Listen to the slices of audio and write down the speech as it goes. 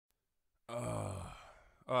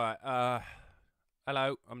Alright,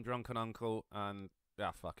 hello, I'm Drunken Uncle, and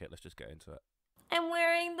fuck it, let's just get into it. I'm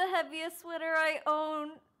wearing the heaviest sweater I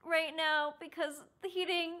own right now because the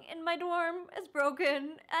heating in my dorm is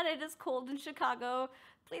broken and it is cold in Chicago.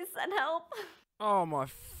 Please send help. Oh my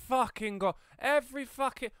fucking god.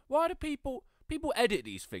 Why do people edit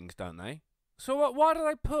these things, don't they? So why do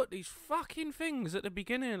they put these fucking things at the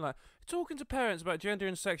beginning, like, talking to parents about gender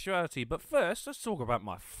and sexuality, but first, let's talk about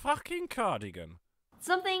my fucking cardigan.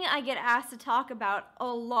 Something I get asked to talk about a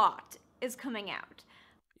lot is coming out.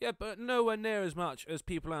 Yeah, but nowhere near as much as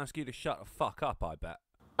people ask you to shut the fuck up, I bet.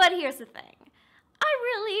 But here's the thing.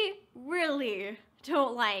 I really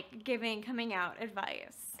don't like giving coming out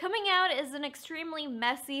advice. Coming out is an extremely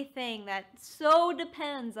messy thing that so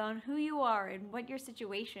depends on who you are and what your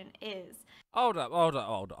situation is. Hold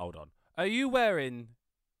on. Are you wearing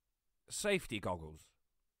safety goggles?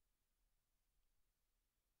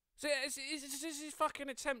 See, it's this fucking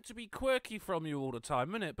attempt to be quirky from you all the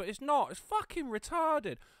time, isn't it? But it's not. It's fucking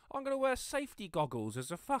retarded. I'm gonna wear safety goggles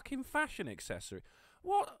as a fucking fashion accessory.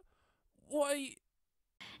 What are you...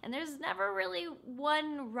 And there's never really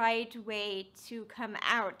one right way to come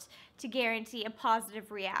out to guarantee a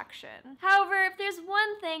positive reaction. However, if there's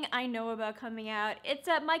one thing I know about coming out, it's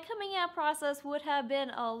that my coming out process would have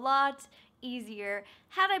been a lot easier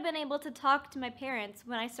had I been able to talk to my parents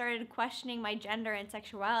when I started questioning my gender and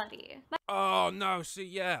sexuality. Oh, no, see,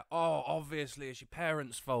 yeah. Oh, obviously, it's your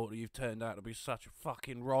parents' fault that you've turned out to be such a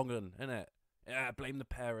fucking wrong'un, innit? Yeah, blame the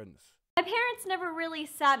parents. My parents never really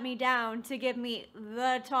sat me down to give me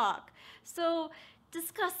the talk, so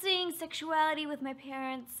discussing sexuality with my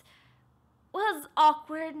parents was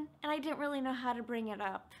awkward, and I didn't really know how to bring it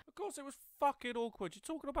up. Of course it was fucking awkward. You're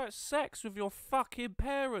talking about sex with your fucking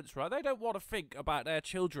parents, right? They don't want to think about their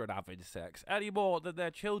children having sex any more than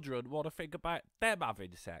their children want to think about them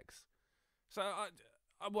having sex. So,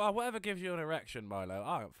 well, whatever gives you an erection, Milo,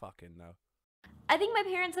 I don't fucking know. I think my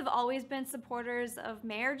parents have always been supporters of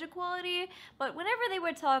marriage equality, but whenever they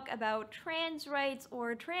would talk about trans rights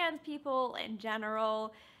or trans people in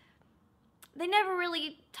general, they never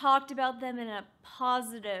really talked about them in a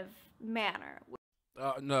positive manner.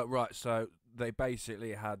 No, right, so they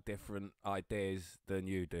basically had different ideas than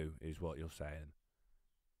you do, is what you're saying.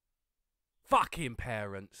 Fucking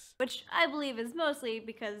parents. Which I believe is mostly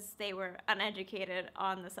because they were uneducated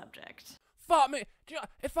on the subject. Fuck me.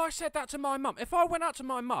 If I said that to my mum, if I went out to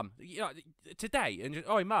my mum today and just,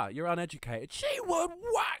 "Oi, Ma, you're uneducated," she would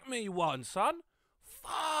whack me one, son.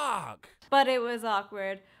 Fuck. But it was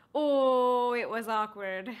awkward. Oh, it was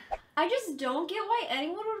awkward. I just don't get why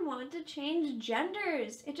anyone would want to change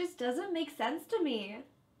genders. It just doesn't make sense to me.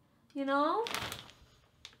 You know?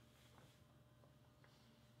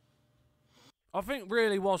 I think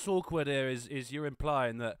really what's awkward here is you're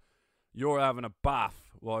implying that you're having a bath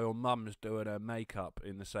while your mum's doing her makeup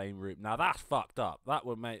in the same room. Now that's fucked up. That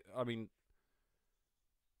would make, I mean,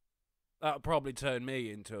 that would probably turn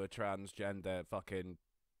me into a transgender fucking...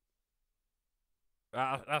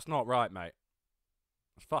 that's not right, mate.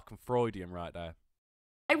 That's fucking Freudian right there.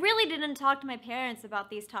 I really didn't talk to my parents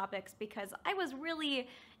about these topics because I was really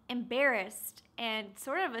embarrassed and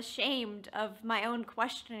sort of ashamed of my own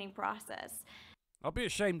questioning process. I'll be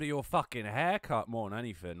ashamed of your fucking haircut more than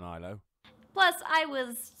anything, Milo. Plus, I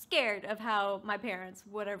was scared of how my parents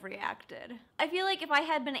would have reacted. I feel like if I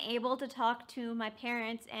had been able to talk to my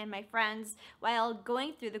parents and my friends while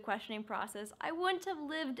going through the questioning process, I wouldn't have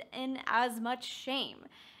lived in as much shame.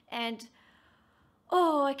 And,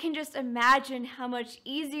 oh, I can just imagine how much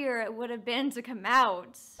easier it would have been to come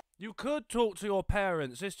out. You could talk to your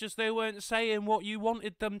parents, it's just they weren't saying what you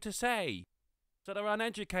wanted them to say. So they're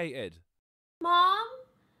uneducated. Mom,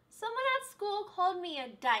 someone at school called me a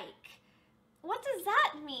dyke. What does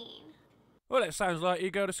that mean? Well, it sounds like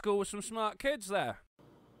you go to school with some smart kids there.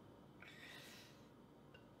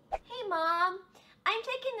 Hey Mom, I'm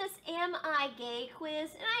taking this Am I Gay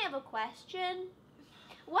quiz and I have a question.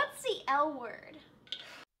 What's the L word?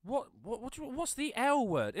 What's the L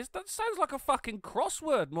word? That sounds like a fucking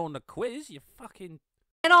crossword more than a quiz, you fucking...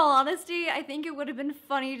 In all honesty, I think it would have been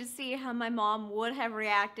funny to see how my mom would have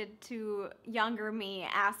reacted to younger me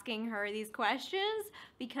asking her these questions,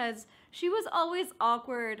 because she was always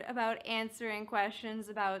awkward about answering questions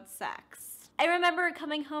about sex. I remember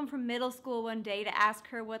coming home from middle school one day to ask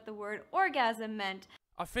her what the word orgasm meant.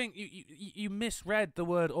 I think you misread the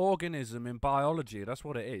word organism in biology, that's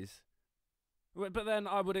what it is. But then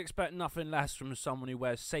I would expect nothing less from someone who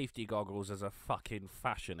wears safety goggles as a fucking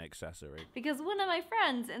fashion accessory. Because one of my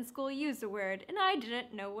friends in school used the word and I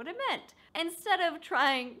didn't know what it meant. Instead of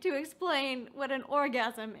trying to explain what an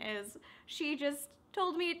orgasm is, she just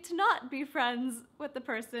told me to not be friends with the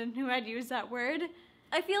person who had used that word.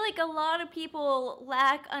 I feel like a lot of people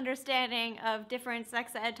lack understanding of different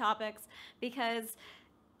sex ed topics because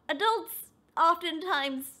adults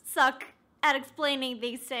oftentimes suck at explaining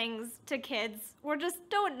these things to kids or just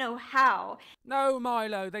don't know how. No,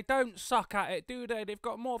 Milo, they don't suck at it, do they? They've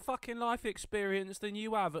got more fucking life experience than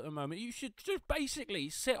you have at the moment. You should just basically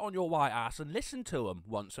sit on your white ass and listen to them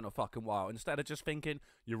once in a fucking while instead of just thinking,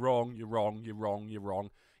 you're wrong, you're wrong, you're wrong, you're wrong.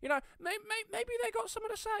 You know, maybe they got something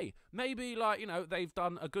to say. Maybe, like, you know, they've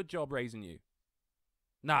done a good job raising you.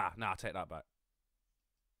 Nah, take that back.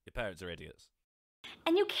 Your parents are idiots.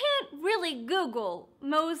 And you can't really Google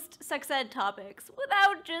most sex ed topics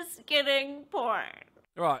without just getting porn.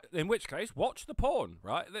 Right, in which case, watch the porn,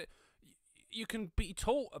 right? You can be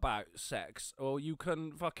taught about sex, or you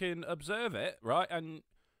can fucking observe it, right? And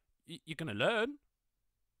you're gonna learn.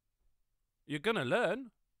 You're gonna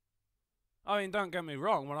learn. I mean, don't get me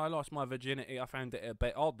wrong, when I lost my virginity, I found it a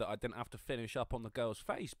bit odd that I didn't have to finish up on the girl's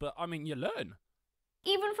face, but, I mean, you learn.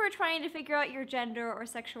 Even for trying to figure out your gender or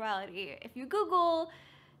sexuality, if you Google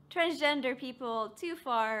transgender people too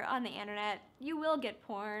far on the internet, you will get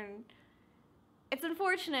porn. It's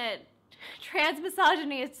unfortunate. Trans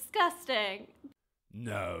misogyny is disgusting.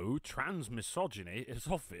 No, trans misogyny is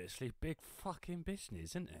obviously big fucking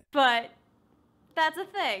business, isn't it? But that's a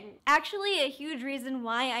thing. Actually, a huge reason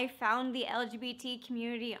why I found the LGBT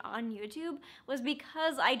community on YouTube was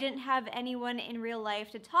because I didn't have anyone in real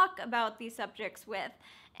life to talk about these subjects with,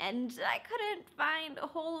 and I couldn't find a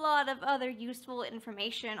whole lot of other useful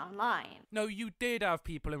information online. No, you did have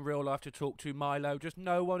people in real life to talk to, Milo, just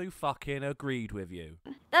no one who fucking agreed with you.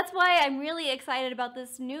 That's why I'm really excited about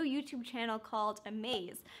this new YouTube channel called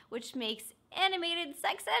Amaze, which makes animated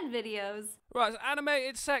sex ed videos. Right, it's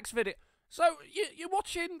animated sex video. So, you're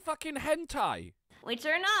watching fucking hentai? Which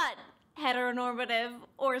are not heteronormative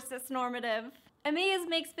or cisnormative. Amaze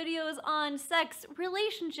makes videos on sex,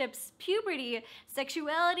 relationships, puberty,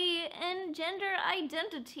 sexuality, and gender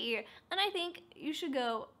identity, and I think you should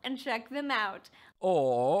go and check them out.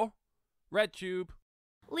 Or RedTube.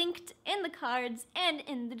 Linked in the cards and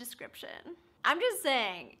in the description. I'm just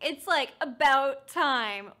saying, it's like about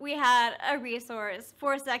time we had a resource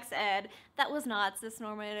for sex ed that was not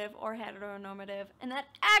cisnormative or heteronormative, and that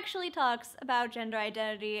actually talks about gender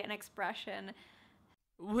identity and expression.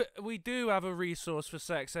 We do have a resource for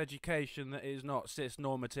sex education that is not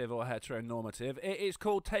cisnormative or heteronormative. It is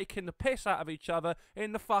called taking the piss out of each other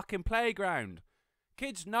in the fucking playground.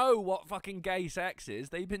 Kids know what fucking gay sex is.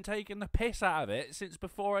 They've been taking the piss out of it since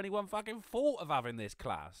before anyone fucking thought of having this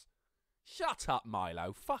class. Shut up,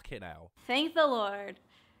 Milo. Fucking hell. Thank the Lord.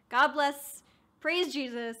 God bless. Praise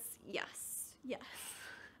Jesus. Yes. Yes.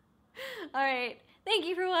 Alright. Thank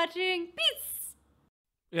you for watching. Peace!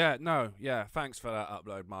 Yeah, thanks for that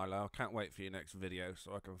upload, Milo. I can't wait for your next video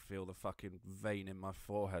so I can feel the fucking vein in my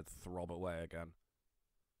forehead throb away again.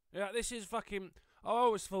 Yeah, this is fucking... I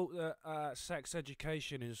always thought that sex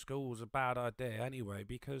education in school was a bad idea anyway,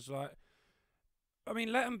 because, like... I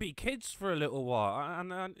mean, let them be kids for a little while,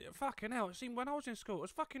 and fucking hell, see, when I was in school, it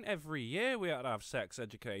was fucking every year we had to have sex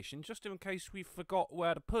education, just in case we forgot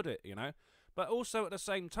where to put it, you know? But also at the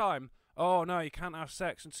same time, oh no, you can't have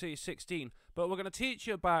sex until you're 16, but we're going to teach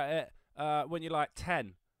you about it when you're like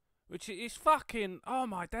 10. Which is fucking, oh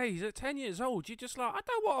my days, at 10 years old, you're just like, I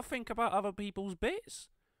don't want to think about other people's bits.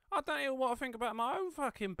 I don't even want to think about my own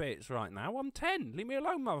fucking bits right now. I'm 10, leave me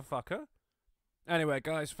alone, motherfucker. Anyway,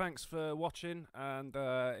 guys, thanks for watching, and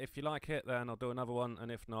if you like it, then I'll do another one,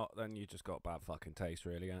 and if not, then you just got bad fucking taste,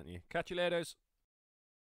 really, aren't you? Catch you laters.